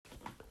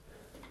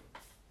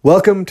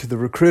Welcome to the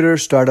Recruiter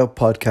Startup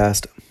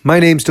Podcast.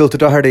 My name's Dulta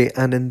Doherty,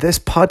 and in this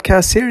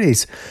podcast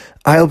series,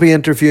 I'll be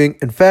interviewing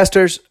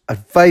investors,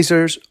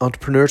 advisors,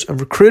 entrepreneurs, and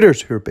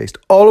recruiters who are based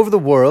all over the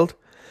world,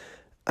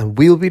 and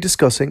we'll be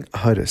discussing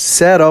how to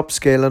set up,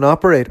 scale, and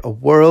operate a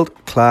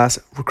world-class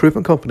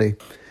recruitment company.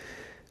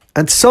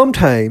 And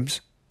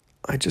sometimes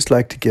I just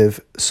like to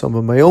give some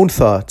of my own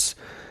thoughts,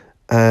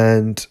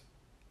 and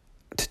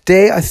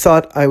today I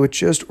thought I would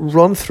just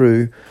run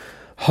through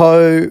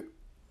how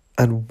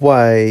and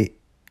why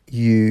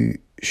you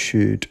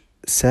should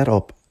set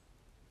up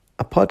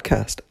a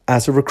podcast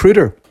as a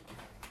recruiter.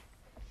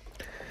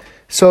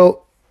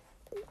 So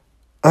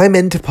I'm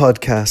into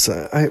podcasts.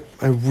 I've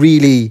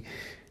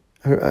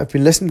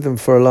been listening to them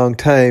for a long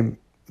time.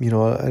 You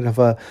know, I have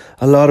a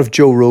lot of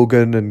Joe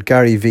Rogan and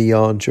Gary Vee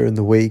on during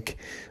the week.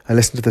 I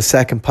listen to the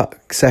Second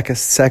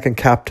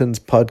Captain's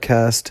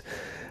podcast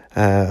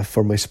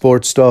for my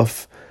sports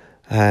stuff.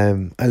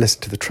 I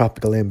listen to the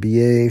Tropical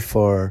MBA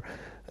for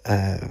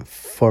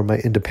my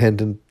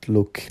independent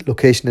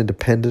location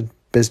independent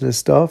business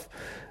stuff.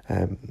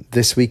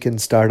 This Week in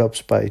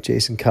Startups by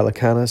Jason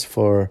Calacanis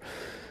for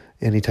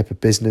any type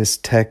of business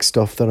tech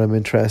stuff that I'm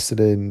interested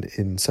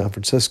in San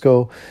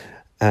Francisco.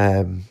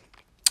 And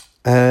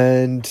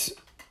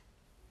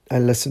I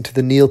listen to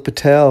the Neil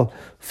Patel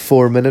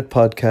 4-minute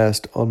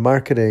podcast on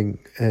marketing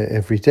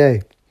every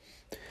day.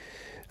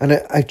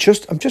 And I'm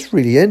just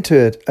really into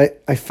it.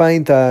 I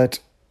find that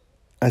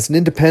as an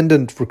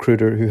independent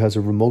recruiter who has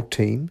a remote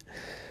team,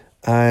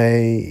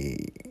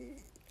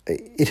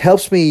 it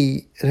helps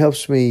me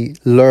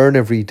learn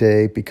every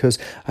day because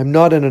I'm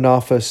not in an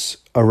office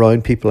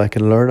around people I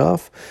can learn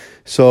off.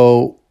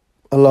 So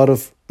a lot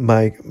of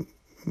my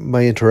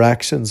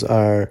interactions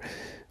are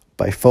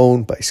by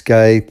phone, by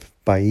Skype,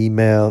 by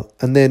email,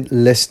 and then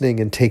listening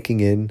and taking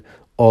in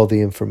all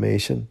the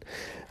information.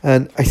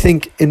 And I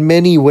think in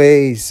many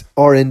ways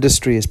our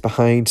industry is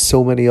behind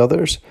so many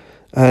others,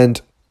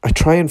 and I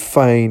try and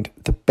find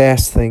the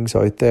best things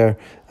out there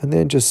and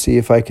then just see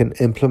if I can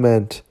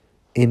implement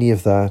any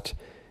of that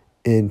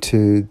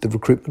into the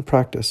recruitment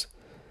practice.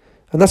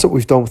 And that's what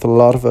we've done with a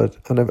lot of it.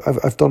 And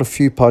I've done a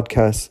few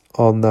podcasts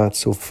on that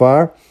so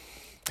far.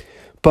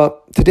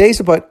 But today's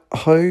about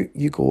how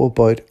you go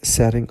about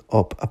setting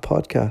up a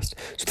podcast.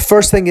 So the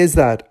first thing is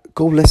that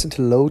go listen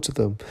to loads of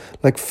them.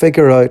 Like,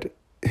 figure out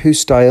whose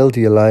style do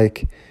you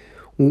like?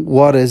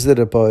 What is it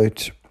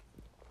about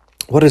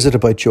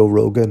Joe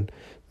Rogan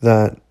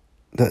that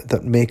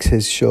makes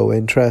his show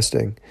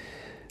interesting?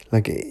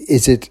 Like,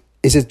 is it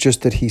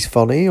just that he's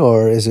funny,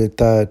 or is it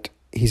that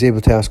he's able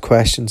to ask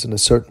questions in a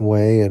certain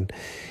way and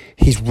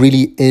he's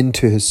really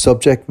into his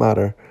subject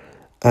matter?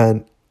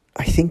 And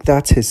I think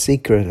that's his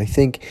secret. I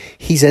think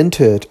he's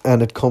into it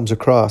and it comes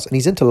across, and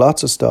he's into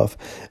lots of stuff,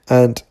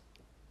 and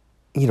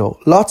you know,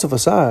 lots of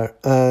us are,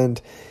 and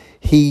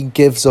he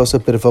gives us a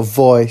bit of a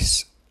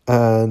voice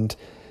and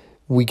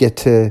we get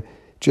to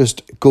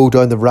just go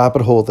down the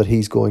rabbit hole that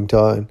he's going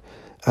down.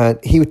 And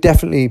he would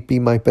definitely be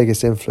my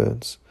biggest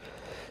influence.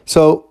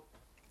 So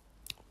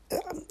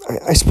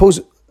I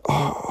suppose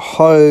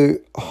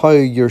how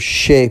you're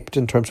shaped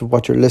in terms of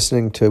what you're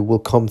listening to will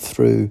come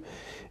through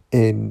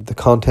in the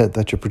content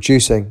that you're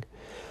producing.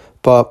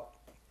 But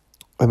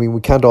I mean,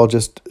 we can't all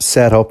just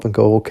set up and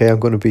go, okay, I'm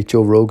going to be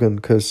Joe Rogan,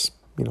 because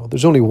you know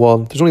there's only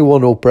one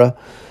Oprah,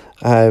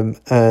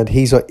 and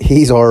he's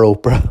our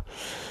Oprah.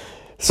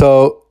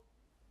 So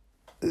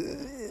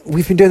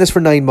we've been doing this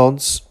for 9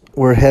 months.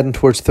 We're heading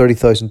towards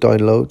 30,000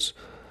 downloads,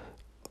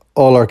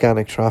 all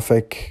organic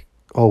traffic,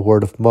 all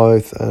word of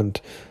mouth, and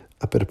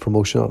a bit of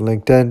promotion on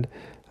LinkedIn.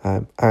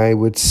 I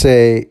would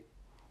say,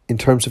 in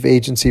terms of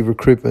agency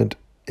recruitment,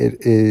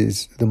 it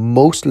is the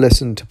most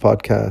listened to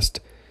podcast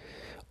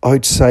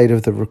outside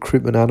of the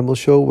Recruitment Animal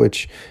Show,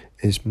 which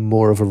is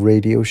more of a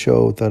radio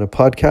show than a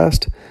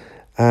podcast,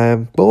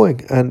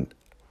 going. And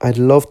I'd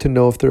love to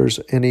know if there's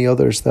any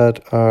others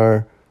that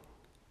are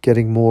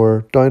getting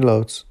more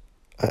downloads.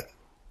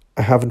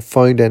 I haven't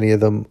found any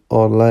of them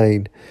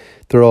online.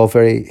 They're all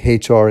very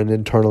HR and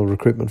internal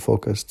recruitment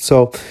focused.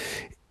 So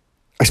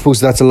I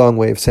suppose that's a long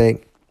way of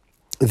saying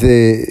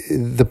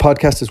the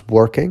podcast is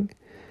working,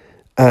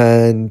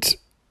 and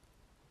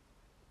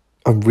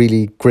I'm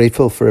really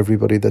grateful for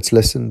everybody that's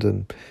listened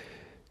and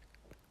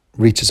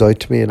reaches out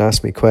to me and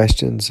asks me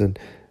questions. And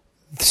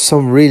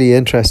some really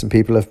interesting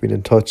people have been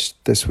in touch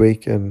this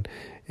week, and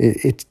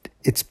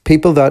it's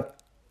people that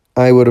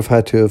I would have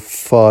had to have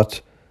fought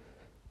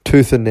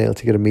tooth and nail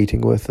to get a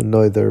meeting with, and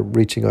now they're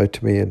reaching out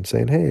to me and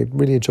saying, hey,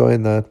 really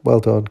enjoying that,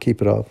 well done,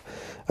 keep it up.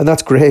 And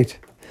that's great.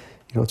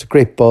 You know, it's a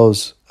great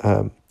buzz,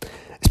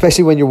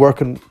 especially when you're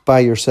working by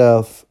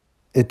yourself.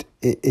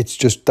 It's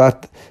just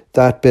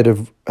that bit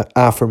of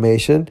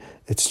affirmation.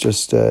 It's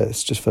just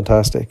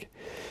fantastic.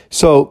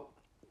 So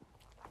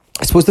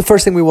I suppose the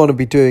first thing we want to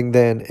be doing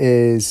then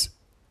is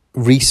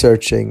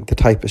researching the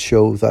type of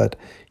show that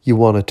you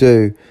want to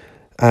do.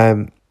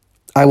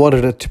 I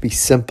wanted it to be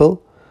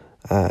simple.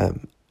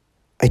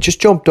 I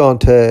just jumped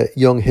onto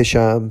Young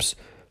Hisham's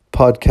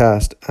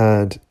podcast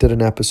and did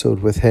an episode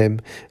with him,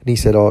 and he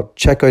said,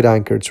 check out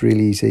Anchor, it's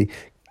really easy.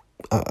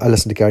 I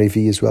listened to Gary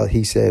Vee as well.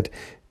 He said,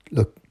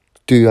 look,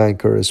 do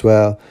Anchor as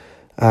well.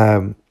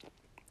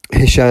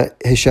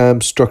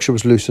 Hisham's structure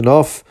was loose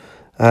enough,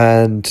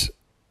 and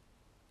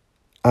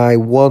I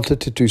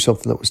wanted to do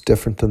something that was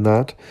different than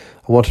that.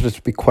 I wanted it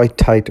to be quite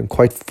tight and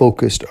quite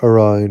focused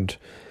around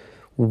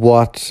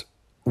what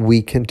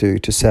we can do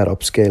to set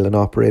up, scale, and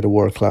operate a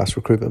world-class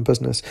recruitment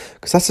business,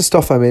 because that's the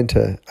stuff I'm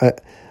into.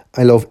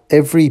 I love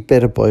every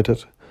bit about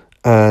it,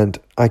 and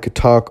I could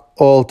talk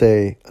all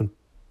day and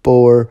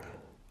bore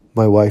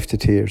my wife to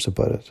tears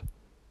about it.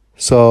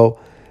 So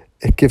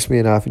it gives me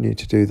an avenue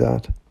to do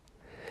that.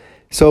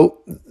 So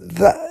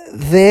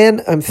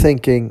then I'm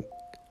thinking,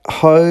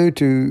 how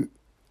do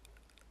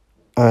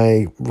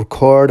I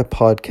record a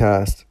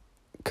podcast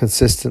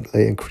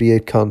consistently and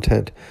create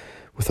content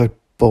without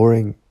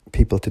boring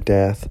people to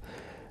death?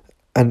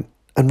 And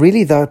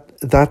really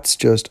that's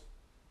just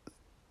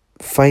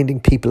finding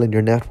people in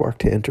your network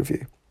to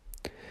interview.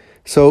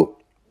 So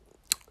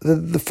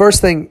the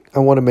first thing I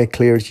want to make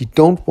clear is you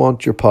don't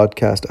want your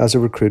podcast as a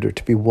recruiter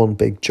to be one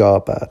big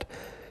job ad.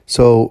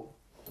 So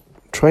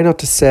try not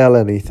to sell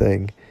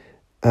anything,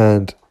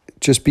 and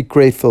just be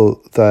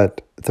grateful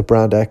that the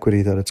brand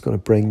equity that it's going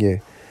to bring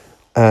you.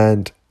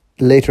 And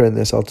later in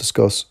this, I'll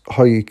discuss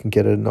how you can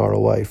get an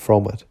ROI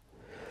from it.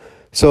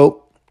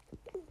 So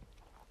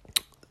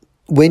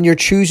when you're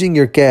choosing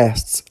your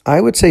guests,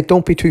 I would say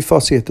don't be too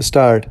fussy at the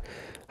start.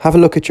 Have a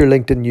look at your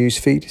LinkedIn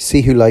newsfeed,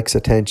 see who likes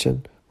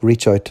attention,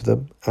 reach out to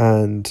them,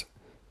 and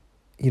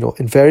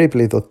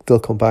invariably they'll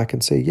come back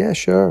and say, yeah,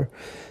 sure.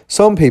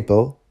 Some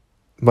people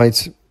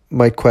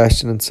might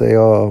question and say,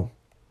 oh,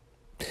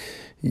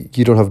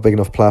 you don't have a big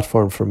enough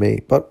platform for me.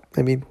 But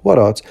I mean, what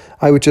odds?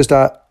 I would just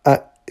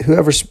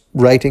whoever's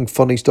writing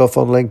funny stuff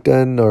on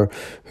LinkedIn or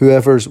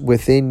whoever's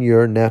within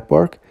your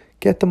network,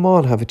 get them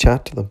on, have a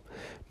chat to them.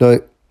 Now,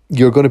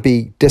 you're going to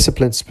be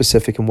discipline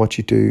specific in what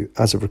you do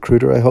as a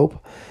recruiter, I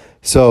hope.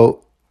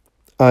 So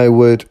I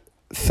would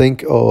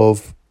make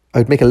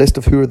a list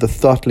of who are the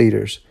thought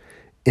leaders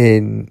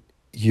in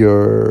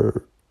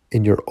your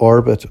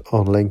orbit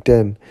on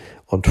LinkedIn,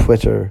 on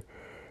Twitter,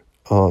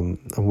 and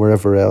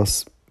wherever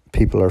else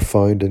people are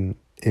found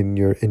in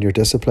your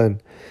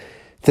discipline.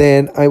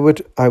 Then I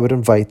would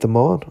invite them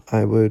on.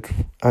 I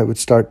would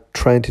start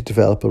trying to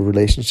develop a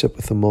relationship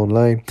with them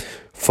online,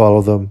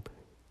 follow them,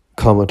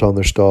 comment on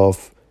their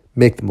stuff,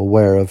 make them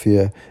aware of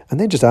you, and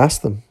then just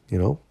ask them,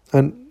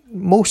 And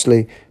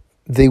mostly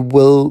they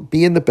will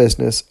be in the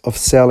business of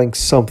selling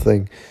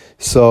something,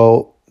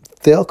 so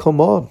they'll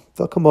come on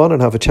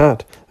and have a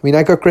chat. I mean,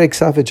 I got Greg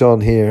Savage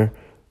on here.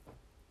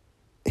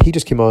 He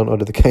just came on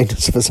out of the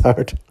kindness of his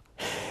heart.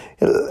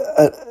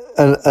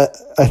 And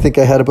I think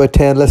I had about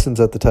 10 listens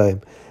at the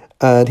time.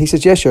 And he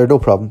says, yeah, sure, no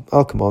problem.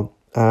 I'll come on.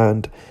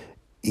 And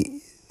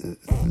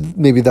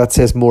maybe that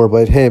says more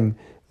about him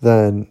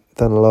than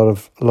a lot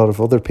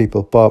of other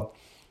people. But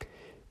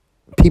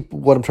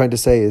what I'm trying to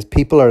say is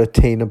people are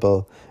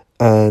attainable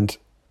and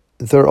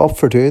they're up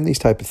for doing these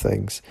type of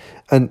things.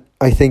 And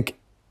I think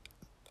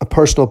a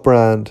personal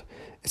brand,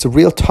 it's a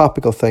real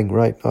topical thing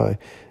right now.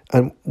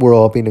 And we're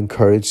all being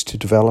encouraged to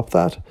develop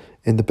that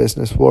in the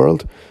business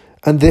world.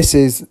 And this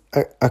is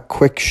a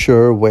quick,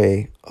 sure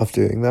way of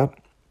doing that.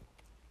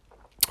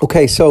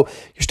 Okay, so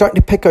you're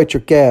starting to pick out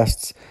your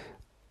guests.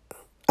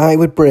 I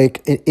would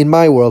in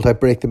my world, I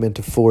break them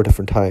into 4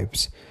 different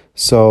types.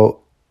 So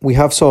we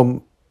have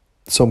some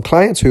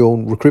clients who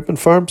own recruitment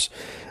firms,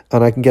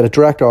 and I can get a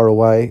direct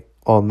ROI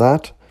on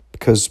that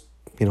because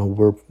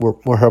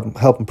we're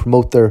helping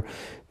promote their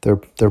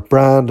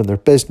brand and their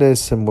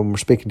business, and when we're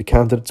speaking to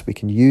candidates, we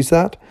can use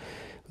that.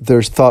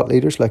 There's thought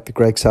leaders like the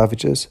Greg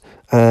Savages,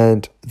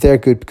 and they're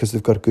good because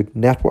they've got a good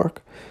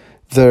network.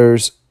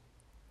 There's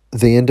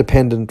the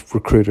independent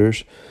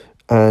recruiters,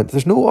 and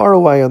there's no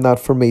ROI on that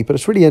for me, but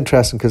it's really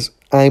interesting because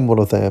I'm one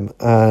of them,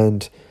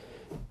 and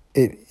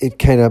it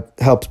kind of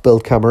helps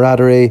build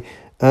camaraderie,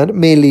 and it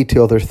may lead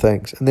to other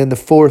things. And then the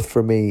 4th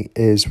for me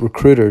is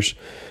recruiters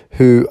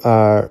who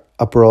are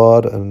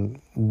abroad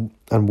and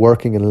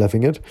working and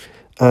living it.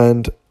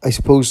 And I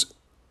suppose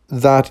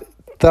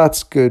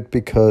that's good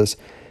because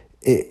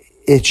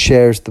it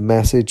shares the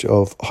message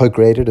of how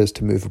great it is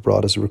to move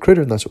abroad as a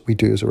recruiter, and that's what we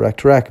do as a Rec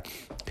to Rec.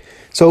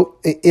 So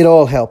it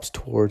all helps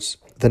towards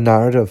the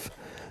narrative.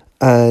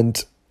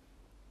 And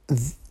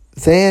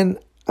then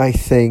I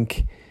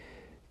think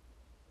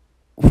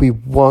we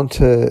want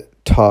to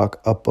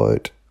talk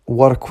about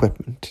what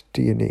equipment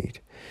do you need.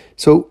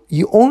 So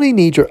you only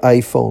need your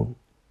iPhone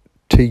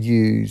to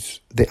use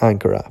the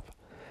Anchor app.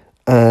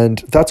 And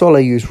that's all I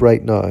use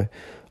right now.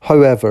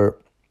 However,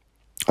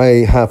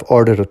 I have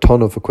ordered a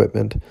ton of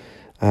equipment.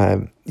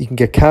 You can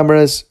get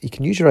cameras. You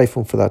can use your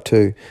iPhone for that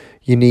too.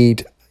 You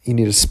need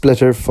a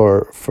splitter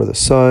for the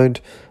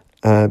sound.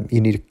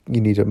 You need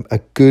a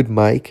good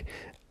mic.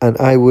 And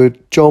I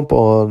would jump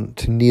on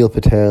to Neil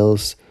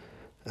Patel's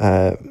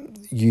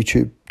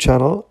YouTube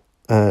channel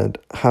and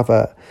have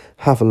a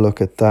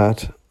look at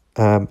that.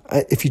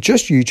 If you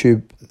just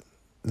YouTube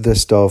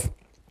this stuff,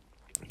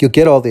 you'll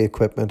get all the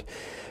equipment.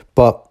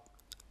 But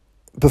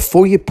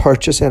before you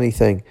purchase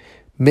anything,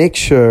 make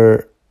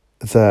sure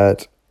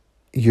that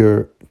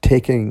you're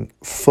taking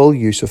full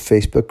use of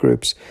Facebook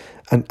groups.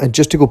 And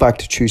just to go back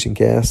to choosing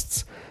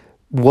guests,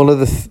 one of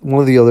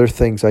the other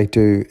things I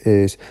do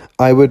is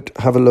I would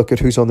have a look at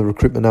who's on the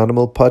Recruitment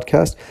Animal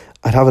podcast.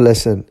 I'd have a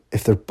listen.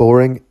 If they're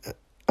boring,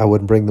 I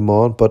wouldn't bring them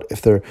on. But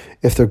if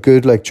they're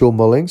good, like Joe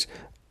Mullings,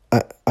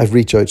 I'd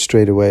reach out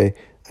straight away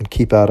and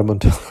keep at him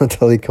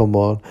until they come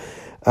on.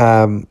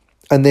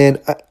 And then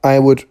I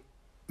would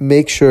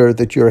make sure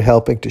that you're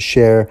helping to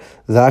share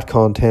that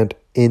content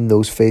in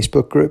those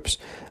Facebook groups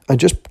and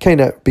just kind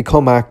of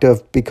become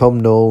active, become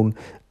known.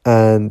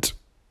 And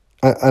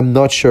I'm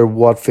not sure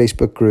what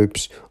Facebook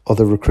groups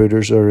other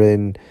recruiters are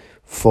in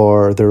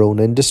for their own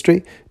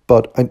industry,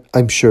 but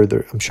I'm sure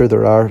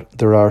there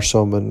are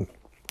some, and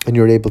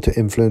you're able to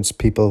influence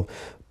people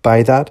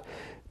by that.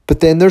 But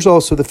then there's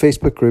also the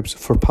Facebook groups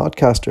for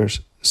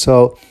podcasters.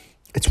 So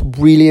it's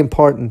really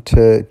important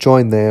to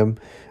join them.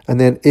 And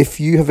then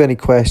if you have any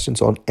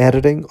questions on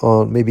editing,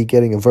 on maybe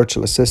getting a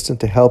virtual assistant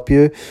to help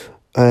you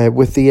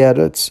with the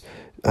edits,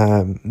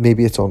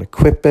 maybe it's on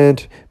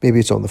equipment, maybe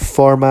it's on the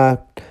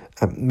format,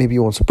 maybe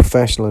you want some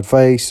professional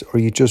advice, or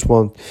you just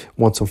want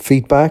some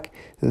feedback,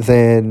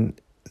 then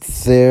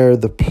they're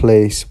the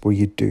place where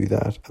you do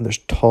that. And there's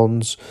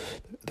tons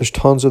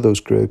of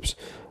those groups.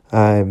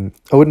 I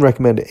wouldn't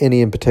recommend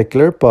any in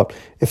particular, but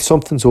if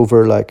something's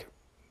over like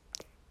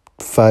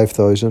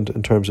 5,000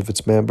 in terms of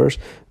its members,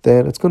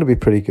 then it's going to be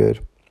pretty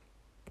good.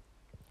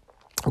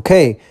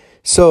 Okay,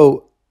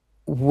 so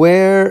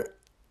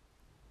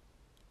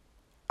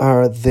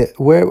how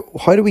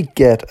do we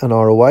get an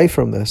ROI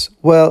from this?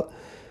 Well,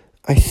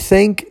 I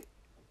think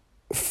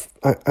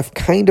I've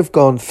kind of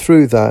gone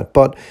through that,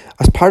 but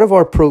as part of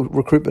our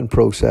recruitment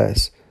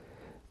process,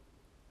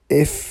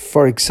 if,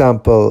 for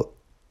example,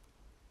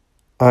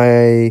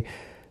 I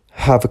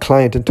have a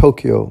client in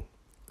Tokyo,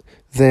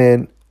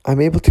 then I'm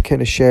able to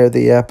kind of share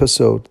the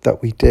episode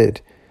that we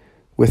did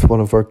with one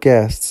of our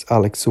guests,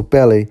 Alex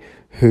Zobelli,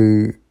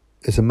 who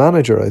is a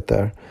manager out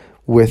there,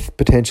 with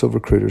potential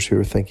recruiters who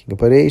are thinking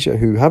about Asia,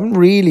 who haven't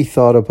really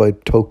thought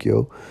about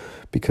Tokyo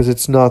because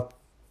it's not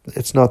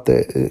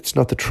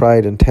the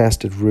tried and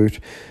tested route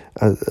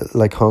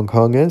like Hong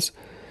Kong is.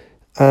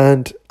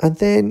 And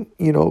then,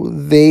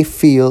 they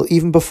feel,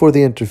 even before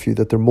the interview,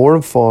 that they're more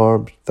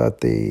informed,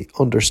 that they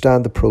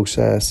understand the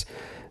process,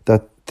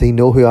 that they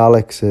know who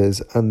Alex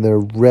is, and they're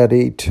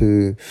ready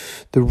to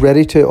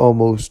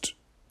almost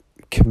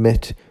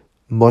commit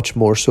much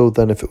more so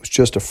than if it was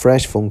just a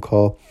fresh phone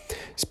call,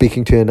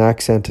 speaking to an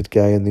accented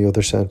guy on the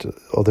other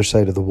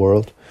side of the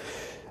world.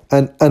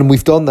 And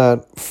we've done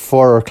that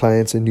for our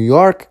clients in New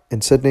York,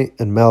 in Sydney,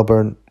 in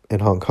Melbourne,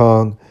 in Hong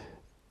Kong,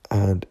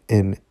 and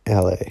in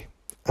LA.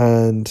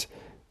 And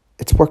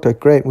it's worked out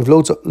great. We've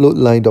loads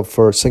lined up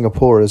for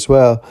Singapore as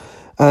well.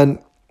 And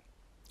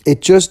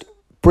it just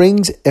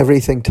brings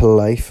everything to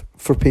life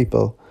for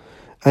people.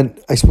 And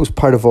I suppose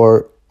part of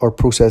our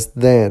process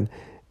then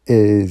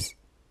is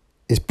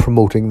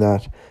promoting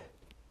that,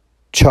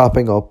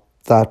 chopping up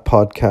that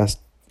podcast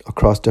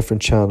across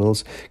different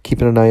channels,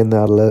 keeping an eye on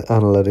the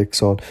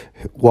analytics on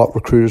what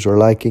recruiters are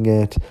liking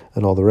it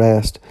and all the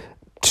rest,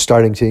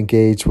 starting to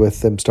engage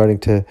with them, starting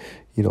to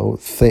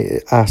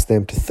ask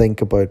them to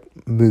think about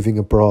moving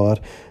abroad.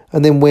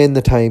 And then when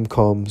the time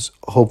comes,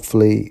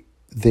 hopefully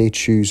they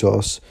choose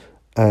us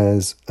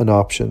as an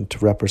option to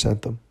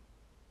represent them.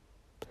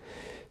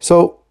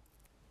 So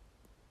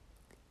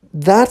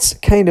that's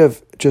kind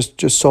of just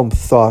some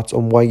thoughts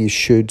on why you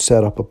should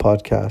set up a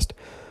podcast.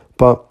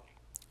 But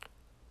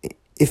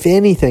if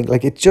anything,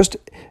 like it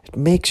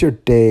makes your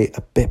day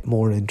a bit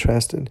more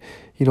interesting.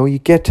 You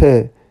get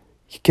to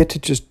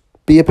just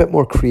be a bit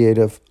more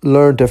creative,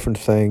 learn different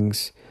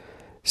things,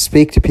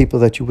 speak to people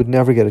that you would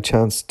never get a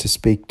chance to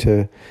speak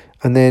to.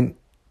 And then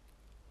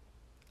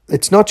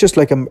it's not just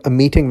like a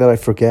meeting that I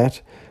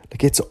forget.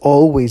 Like, it's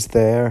always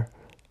there.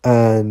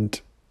 And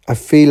I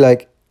feel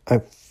like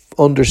I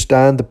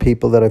understand the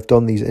people that I've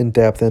done these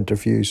in-depth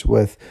interviews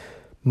with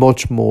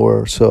much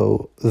more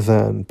so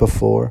than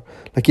before.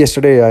 Like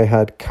yesterday I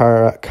had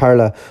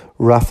Carla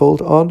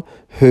Raffold on,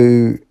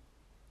 who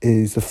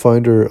is the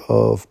founder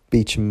of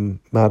Beecham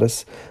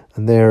Mattis,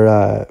 and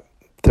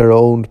they're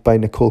owned by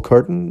Nicole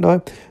Curtin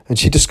now. And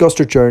she discussed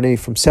her journey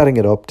from setting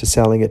it up to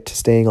selling it to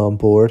staying on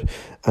board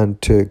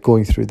and to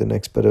going through the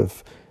next bit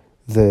of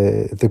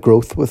the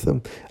growth with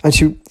them. And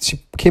she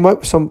came out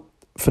with some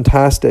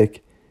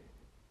fantastic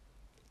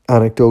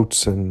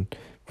anecdotes and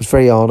was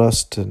very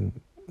honest and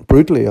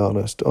brutally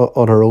honest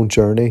on her own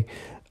journey.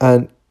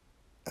 And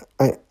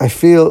I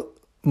feel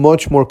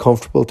much more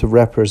comfortable to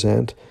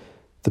represent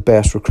the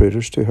best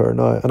recruiters to her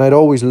now. And I'd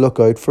always look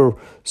out for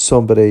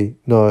somebody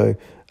now,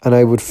 and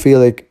I would feel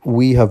like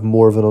we have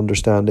more of an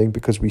understanding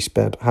because we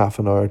spent half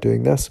an hour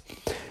doing this.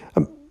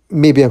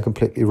 Maybe I'm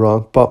completely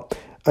wrong, but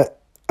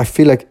I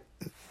feel like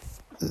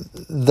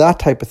that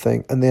type of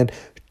thing. And then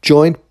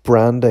joint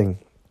branding.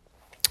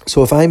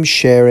 So if I'm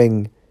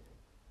sharing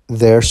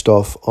their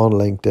stuff on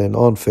LinkedIn,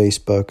 on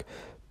Facebook,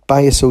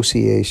 by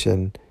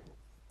association,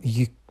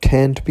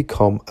 tend to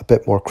become a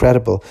bit more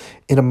credible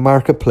in a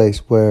marketplace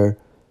where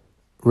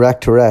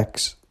rec to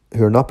recs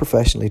who are not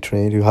professionally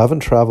trained, who haven't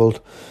travelled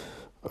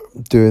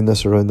doing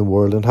this around the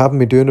world and haven't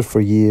been doing it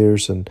for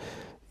years, and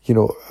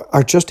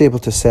are just able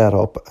to set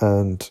up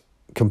and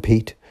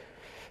compete.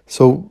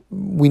 So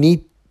we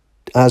need,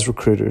 as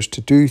recruiters,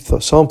 to do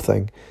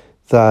something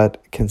that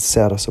can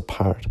set us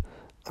apart.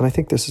 And I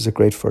think this is a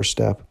great first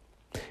step.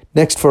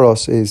 Next for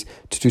us is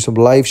to do some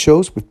live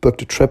shows. We've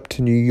booked a trip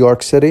to New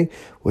York City,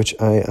 which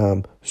I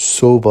am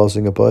so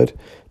buzzing about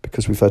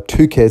because we've had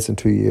 2 kids in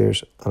 2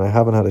 years and I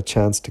haven't had a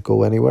chance to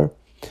go anywhere.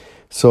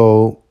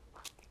 So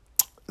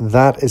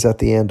that is at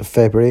the end of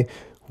February.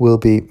 We'll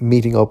be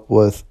meeting up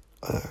with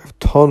a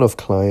ton of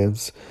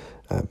clients,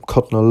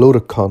 cutting a load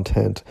of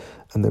content,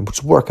 and then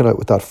just working out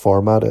what that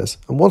format is.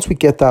 And once we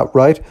get that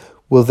right,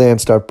 we'll then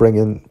start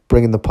bringing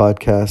the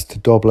podcast to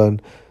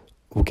Dublin.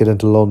 We'll get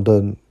into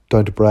London,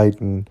 down to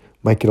Brighton,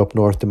 might get up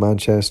north to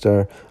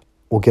Manchester.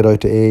 We'll get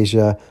out to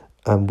Asia,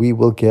 and we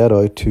will get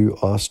out to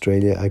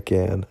Australia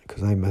again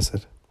because I miss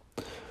it.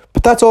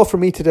 But that's all for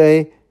me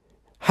today.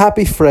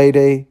 Happy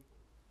Friday.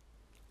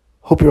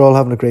 Hope you're all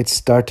having a great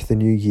start to the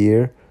new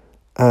year.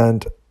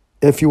 And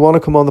if you want to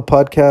come on the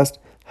podcast,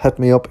 hit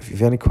me up. If you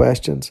have any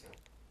questions,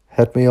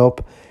 hit me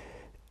up.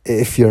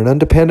 If you're an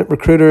independent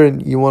recruiter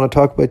and you want to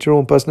talk about your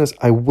own business,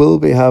 I will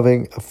be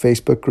having a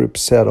Facebook group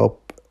set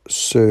up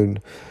soon.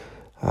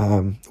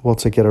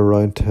 Once I get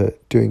around to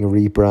doing a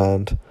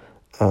rebrand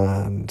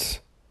and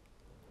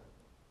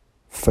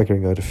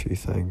figuring out a few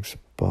things.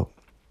 But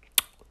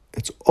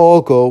it's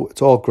all go.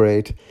 It's all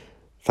great.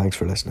 Thanks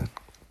for listening.